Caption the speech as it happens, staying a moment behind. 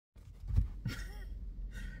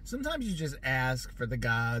sometimes you just ask for the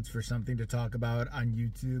gods for something to talk about on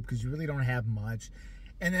YouTube because you really don't have much.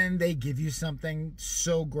 And then they give you something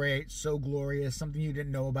so great, so glorious, something you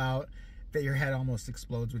didn't know about, that your head almost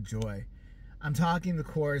explodes with joy. I'm talking, of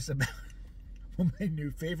course, about my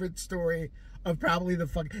new favorite story of probably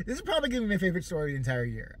this is probably going to be my favorite story of the entire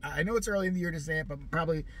year. I know it's early in the year to say it, but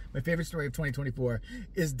probably my favorite story of 2024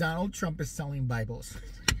 is Donald Trump is selling Bibles.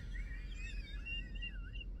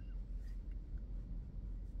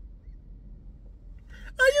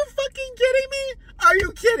 Are you fucking kidding me? Are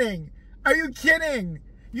you kidding? Are you kidding?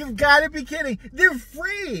 You've got to be kidding. They're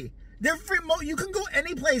free. They're free. You can go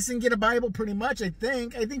any place and get a Bible pretty much, I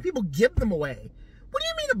think. I think people give them away. What do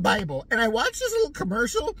you mean a Bible? And I watched this little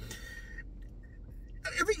commercial.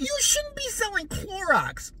 You shouldn't be selling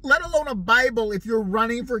Clorox, let alone a Bible, if you're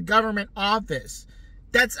running for government office.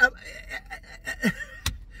 That's...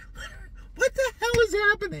 what the hell is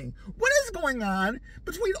happening? What is going on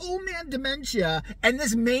between old man dementia and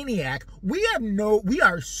this maniac? We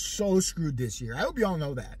are so screwed this year. I hope you all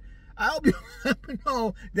know that. I hope you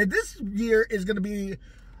know that this year is going to be,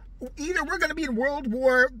 either we're going to be in World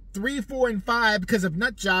War 3, 4, and 5 because of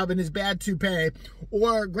Nutjob and his bad toupee,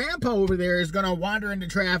 or Grandpa over there is going to wander into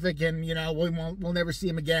traffic and, you know, we'll never see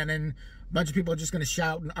him again, and a bunch of people are just going to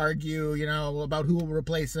shout and argue, you know, about who will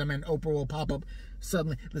replace him, and Oprah will pop up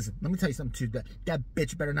suddenly. Listen, let me tell you something too. That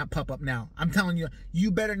bitch better not pop up now. I'm telling you, you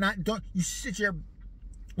better not. You sit your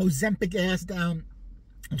Ozempic ass down.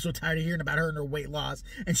 I'm so tired of hearing about her and her weight loss,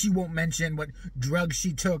 and she won't mention what drugs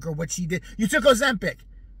she took or what she did. You took Ozempic.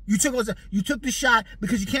 You took the shot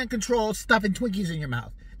because you can't control stuffing Twinkies in your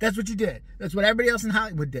mouth. That's what you did. That's what everybody else in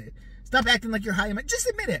Hollywood did. Stop acting like you're high. Just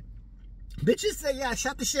admit it. Bitches say, yeah, I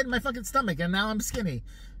shot the shit in my fucking stomach, and now I'm skinny.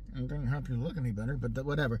 It doesn't help you look any better, but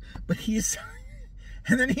whatever. But he's...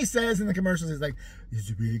 And then he says in the commercials, he's like, it's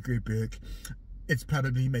a really great book. It's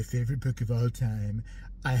probably my favorite book of all time.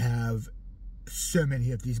 I have so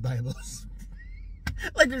many of these Bibles.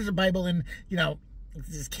 Like there's a Bible in, you know,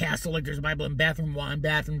 this castle. Like there's a Bible in bathroom 1,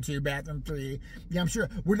 bathroom 2, bathroom 3. Yeah, I'm sure.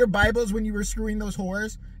 Were there Bibles when you were screwing those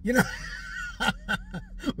whores? You know?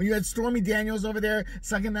 When you had Stormy Daniels over there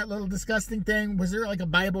sucking that little disgusting thing, was there like a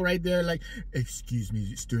Bible right there like, excuse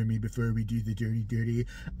me, Stormy, before we do the dirty,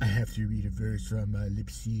 I have to read a verse from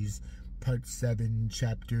Ellipses, part 7,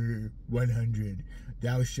 chapter 100.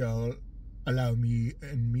 Thou shalt allow me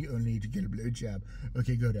and me only to get a blowjob.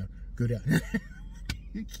 Okay, go down.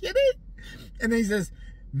 You kidding? And then he says,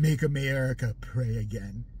 make America pray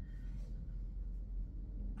again.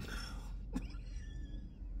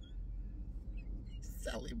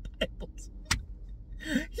 Selling Bibles.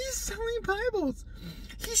 He's selling Bibles.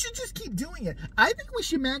 He should just keep doing it. I think we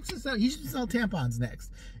should max this out. He should sell tampons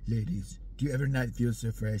next. Ladies, do you ever not feel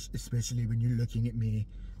so fresh, especially when you're looking at me?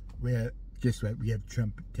 Well, guess what? We have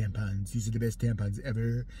Trump tampons. These are the best tampons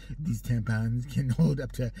ever. These tampons can hold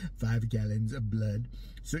up to 5 gallons of blood.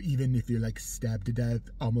 So even if you're like stabbed to death,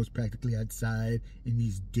 almost practically outside in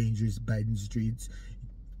these dangerous Biden streets,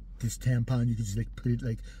 this tampon, you can just like put it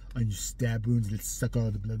like on your stab wounds, it'll suck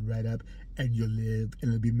all the blood right up, and you'll live, and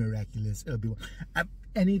it'll be miraculous. It'll be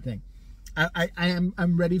anything.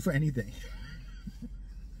 I'm ready for anything.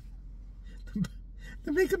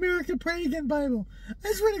 The Make America Pray Again Bible.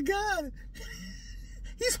 I swear to God.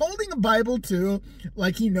 He's holding a Bible too,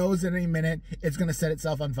 like he knows at any minute it's gonna set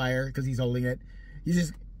itself on fire because he's holding it. He's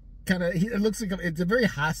just kind of. It looks like it's a very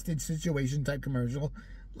hostage situation type commercial.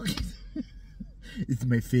 Look. It's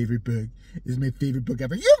my favorite book. It's my favorite book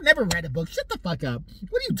ever. You've never read a book. Shut the fuck up.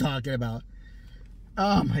 What are you talking about?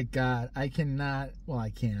 Oh my God. I cannot. Well, I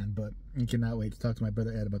can, but I cannot wait to talk to my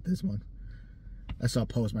brother Ed about this one. I saw a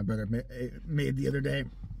post my brother made the other day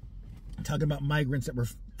talking about migrants that were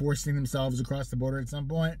forcing themselves across the border at some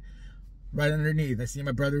point. Right underneath, I see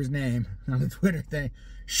my brother's name on the Twitter thing.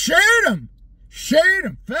 Shoot him! Shoot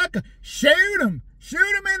him! Fuck him! Shoot him!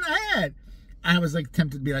 Shoot him in the head! I was like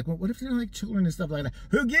tempted to be like, well, what if they're like children and stuff like that?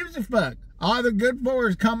 Who gives a fuck? All the good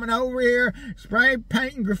boys coming over here, spray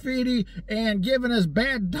painting graffiti, and giving us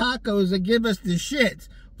bad tacos that give us the shits.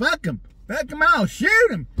 Fuck them. Fuck them all.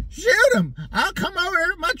 Shoot them. Shoot them. I'll come over here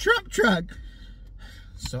with my Trump truck.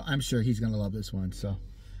 So I'm sure he's going to love this one. So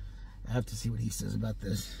I have to see what he says about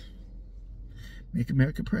this. Make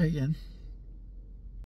America Pray Again.